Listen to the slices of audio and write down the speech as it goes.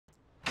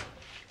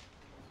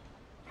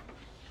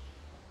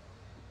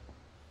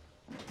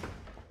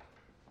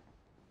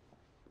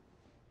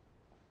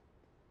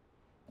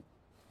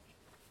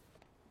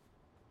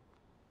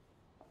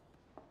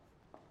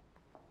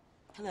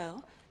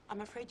Hello.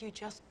 I'm afraid you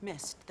just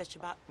missed the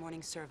Shabbat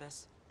morning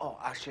service. Oh,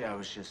 actually, I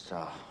was just,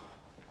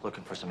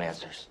 looking for some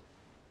answers.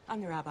 I'm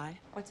the rabbi.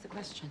 What's the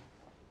question?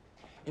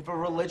 If a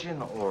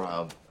religion or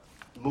a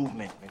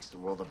movement makes the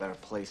world a better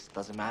place,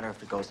 does it matter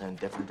if it goes in a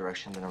different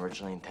direction than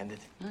originally intended?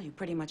 Well, you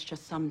pretty much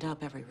just summed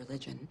up every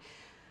religion.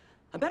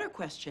 A better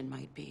question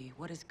might be,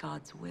 what is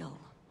God's will?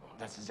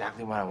 That's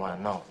exactly what I want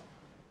to know.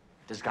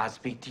 Does God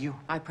speak to you?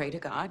 I pray to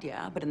God,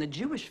 yeah, but in the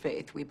Jewish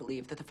faith, we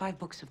believe that the 5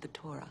 books of the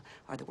Torah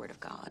are the Word of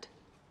God.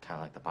 Kind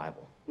of like the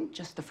Bible.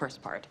 Just the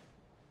first part.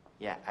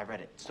 Yeah, I read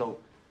it. So,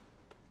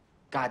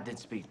 God did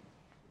speak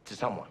to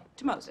someone.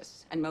 To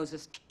Moses, and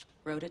Moses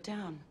wrote it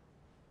down.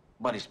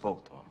 But he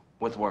spoke to him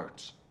with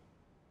words.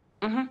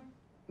 Mm-hmm.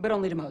 But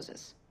only to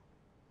Moses.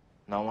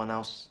 No one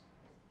else?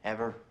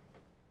 Ever?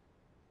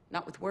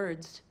 Not with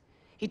words.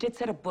 He did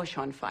set a bush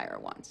on fire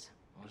once.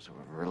 Those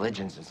were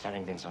religions and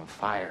setting things on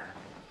fire.